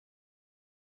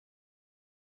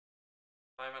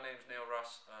Hi, my name's Neil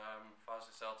Ross,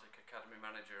 Farsley Celtic Academy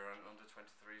Manager and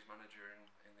Under-23s Manager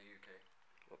in the UK.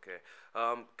 Okay.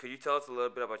 Could you tell us a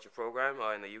little bit about your program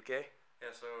in the UK?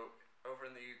 Yeah, so over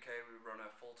in the UK we run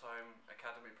a full-time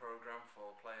academy program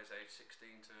for players aged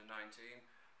 16 to 19.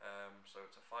 So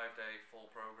it's a 5-day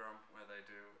full program where they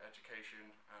do education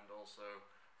and also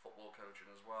football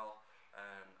coaching as well,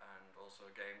 and also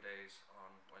game days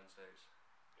on Wednesdays.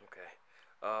 Okay.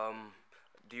 Um,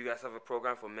 do you guys have a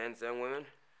program for men's and women?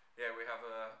 Yeah, we have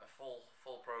a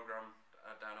full program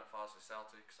down at Farsley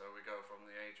Celtic. So we go from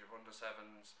the age of under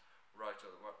sevens right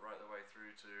the way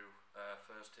through to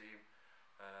first team.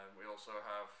 We also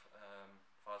have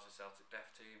Farsley Celtic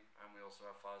Deaf team, and we also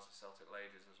have Farsley Celtic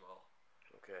Ladies as well.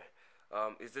 Okay.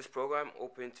 Is this program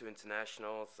open to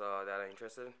internationals that are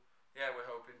interested? Yeah, we're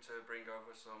hoping to bring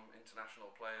over some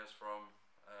international players from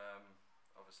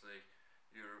obviously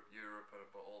Europe,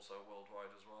 but also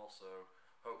worldwide as well. So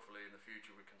hopefully in the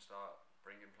future we can start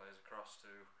bringing players across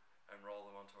to enrol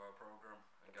them onto our program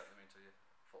and get them into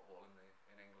football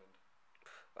in England.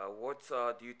 What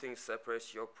do you think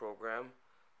separates your program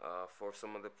from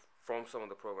some of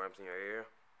the programs in your area?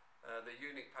 The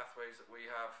unique pathways that we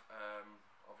have,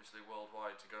 obviously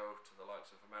worldwide, to go to the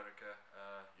likes of America,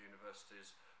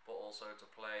 universities, but also to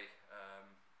play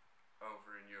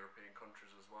over in European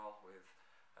countries as well with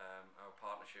our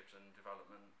partnerships and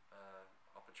development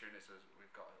opportunities that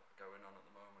we've got going on at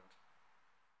the moment.